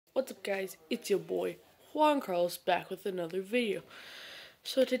What's up, guys? It's your boy Juan-Carlos back with another video.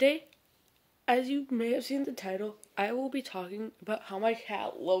 So today, as you may have seen the title, I will be talking about how my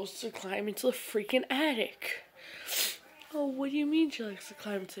cat loves to climb into the freaking attic. Oh, what do you mean she likes to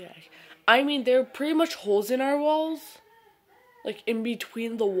climb into the attic? I mean, there are pretty much holes in our walls, like in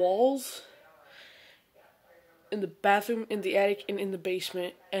between the walls, in the bathroom, in the attic, and in the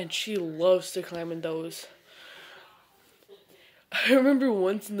basement, and she loves to climb in those. I remember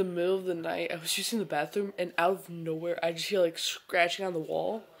once in the middle of the night, I was using the bathroom, and out of nowhere, I just hear like scratching on the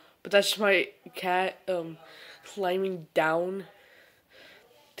wall. But that's just my cat climbing down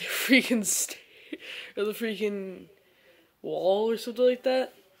the freaking or the freaking wall or something like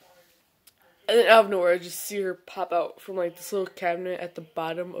that. And then out of nowhere, I just see her pop out from like this little cabinet at the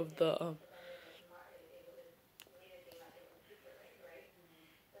bottom of the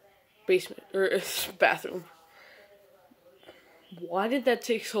basement or bathroom. Why did that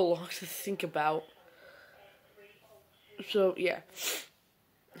take so long to think about? So, yeah.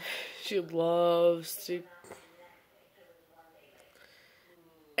 She loves to...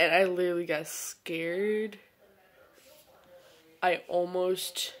 And I literally got scared. I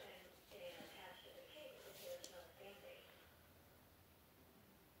almost...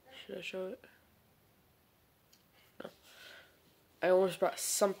 Should I show it? No. I almost brought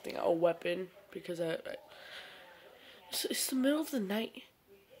something, a weapon, because it's the middle of the night.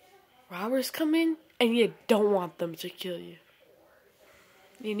 Robbers come in, and you don't want them to kill you.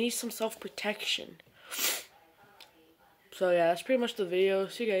 You need some self-protection. So yeah, that's pretty much the video.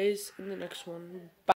 See you guys in the next one. Bye.